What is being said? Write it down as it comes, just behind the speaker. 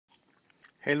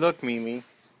Hey, look, Mimi.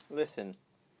 Listen,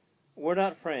 we're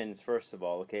not friends, first of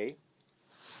all, okay?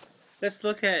 Let's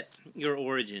look at your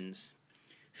origins.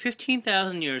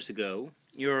 15,000 years ago,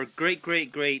 your great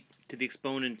great great to the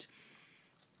exponent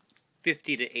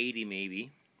 50 to 80 maybe,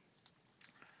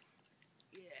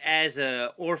 as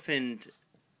a orphaned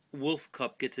wolf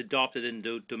cub gets adopted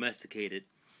and domesticated.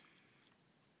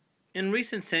 In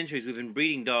recent centuries, we've been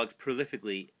breeding dogs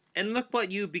prolifically, and look what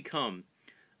you've become.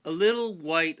 A little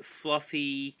white,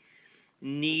 fluffy,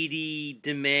 needy,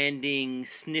 demanding,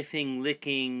 sniffing,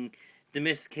 licking,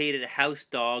 domesticated house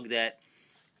dog that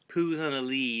poos on a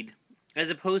lead,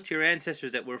 as opposed to your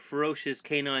ancestors that were ferocious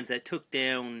canines that took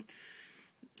down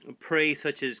prey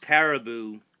such as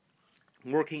caribou,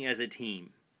 working as a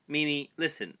team. Mimi,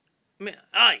 listen.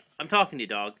 I'm talking to you,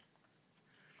 dog.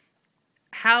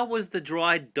 How was the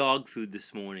dried dog food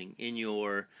this morning in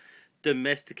your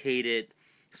domesticated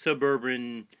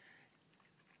suburban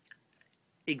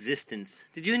existence?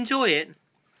 Did you enjoy it?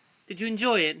 Did you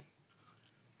enjoy it?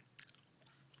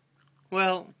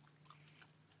 Well,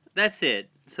 that's it.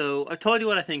 So I've told you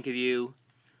what I think of you.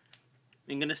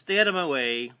 I'm gonna stay out of my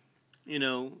way. You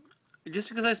know, just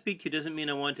because I speak to you doesn't mean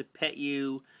I want to pet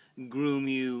you, groom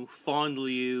you, fondle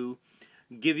you,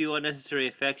 give you unnecessary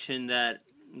affection that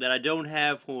I don't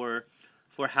have for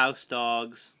house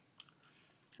dogs.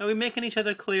 Are we making each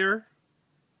other clear?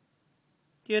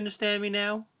 Do you understand me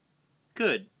now?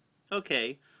 Good.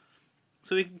 Okay.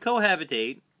 So we can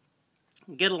cohabitate,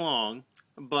 get along,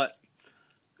 but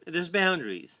there's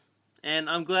boundaries. And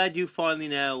I'm glad you finally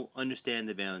now understand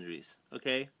the boundaries.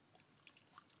 Okay?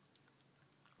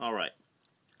 Alright.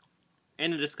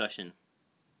 End of discussion.